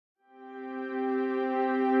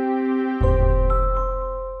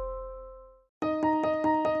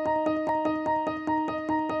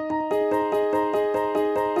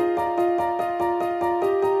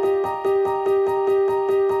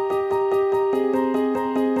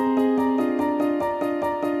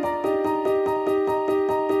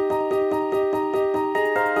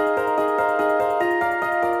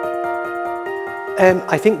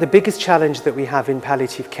I think the biggest challenge that we have in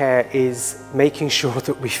palliative care is making sure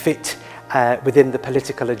that we fit within the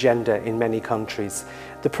political agenda in many countries.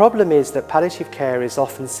 The problem is that palliative care is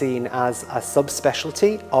often seen as a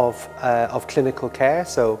subspecialty of clinical care.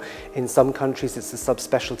 So in some countries it's a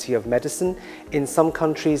subspecialty of medicine. In some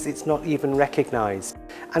countries it's not even recognised.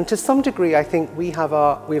 And to some degree I think we have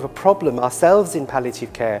a problem ourselves in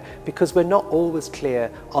palliative care because we're not always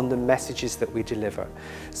clear on the messages that we deliver.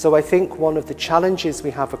 So I think one of the challenges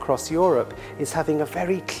we have across Europe is having a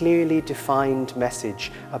very clearly defined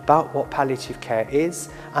message about what palliative care is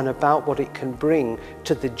and about what it can bring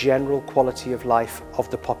to the general quality of life of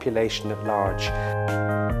the population at large.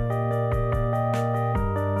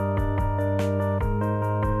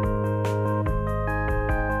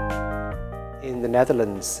 In the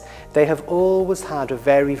Netherlands, they have always had a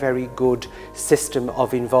very, very good system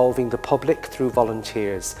of involving the public through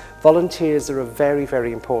volunteers. Volunteers are a very,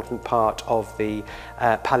 very important part of the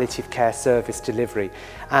palliative care service delivery,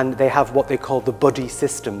 and they have what they call the buddy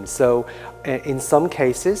system. So in some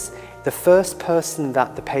cases, the first person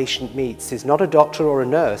that the patient meets is not a doctor or a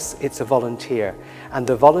nurse, it's a volunteer. And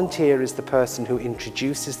the volunteer is the person who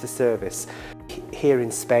introduces the service. Here in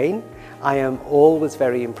Spain, I am always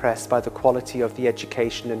very impressed by the quality of the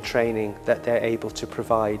education and training that they're able to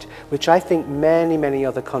provide, which I think many, many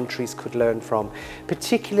other countries could learn from,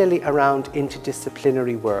 particularly around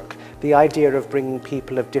interdisciplinary work, the idea of bringing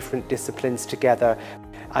people of different disciplines together.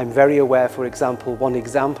 I'm very aware, for example, one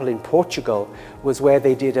example in Portugal was where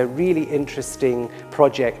they did a really interesting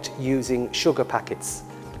project using sugar packets.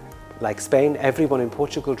 Like Spain, everyone in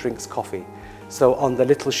Portugal drinks coffee. So on the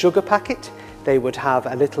little sugar packet, they would have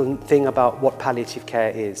a little thing about what palliative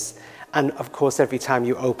care is. And of course, every time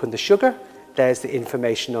you open the sugar, there's the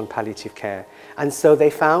information on palliative care. And so they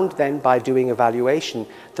found then, by doing evaluation,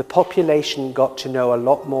 the population got to know a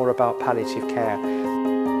lot more about palliative care.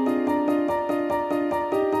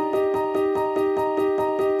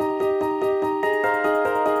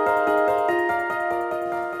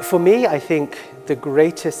 For me, I think the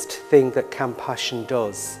greatest thing that compassion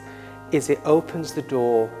does is it opens the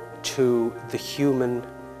door to the human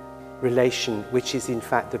relation, which is in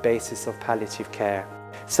fact the basis of palliative care.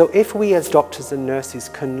 So if we as doctors and nurses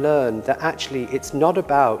can learn that actually it's not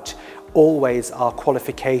about always our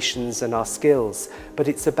qualifications and our skills, but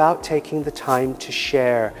it's about taking the time to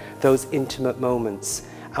share those intimate moments,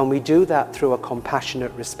 and we do that through a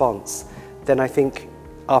compassionate response, then I think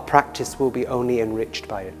our practice will be only enriched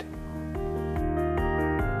by it.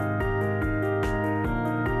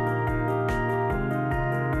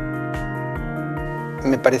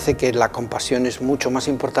 Me parece que la compasión es mucho más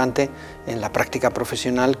importante en la práctica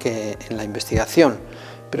profesional que en la investigación,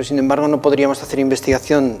 pero sin embargo no podríamos hacer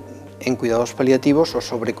investigación en cuidados paliativos o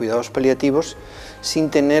sobre cuidados paliativos sin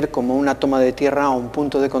tener como una toma de tierra o un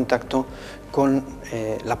punto de contacto con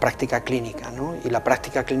la práctica clínica, ¿no? Y la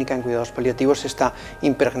práctica clínica en cuidados paliativos está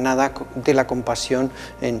impregnada de la compasión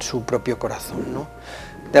en su propio corazón, ¿no?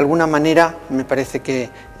 De alguna manera me parece que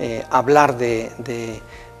hablar de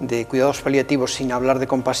cuidados paliativos sin hablar de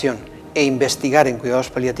compasión e investigar en cuidados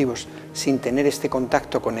paliativos sin tener este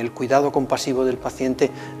contacto con el cuidado compasivo del paciente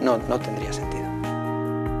no tendría sentido.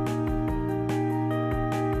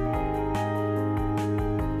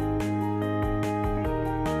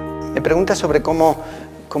 Me pregunta sobre cómo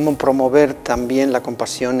promover también la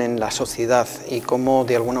compasión en la sociedad y cómo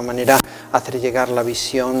de alguna manera hacer llegar la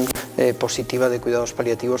visión positiva de cuidados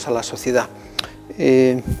paliativos a la sociedad.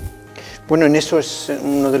 Bueno, en eso es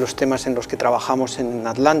uno de los temas en los que trabajamos en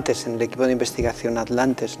ATLANTES, en el equipo de investigación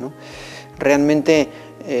ATLANTES, ¿no? Realmente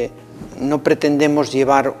no pretendemos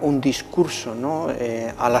llevar un discurso, ¿no?,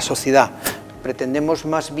 a la sociedad, pretendemos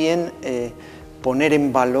más bien poner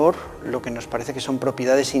en valor lo que nos parece que son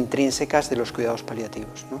propiedades intrínsecas de los cuidados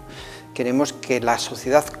paliativos, ¿no? Queremos que la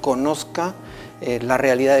sociedad conozca la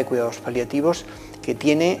realidad de cuidados paliativos, que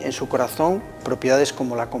tiene en su corazón propiedades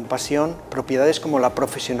como la compasión, propiedades como la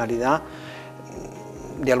profesionalidad.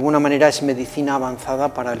 De alguna manera es medicina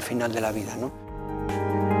avanzada para el final de la vida, ¿no?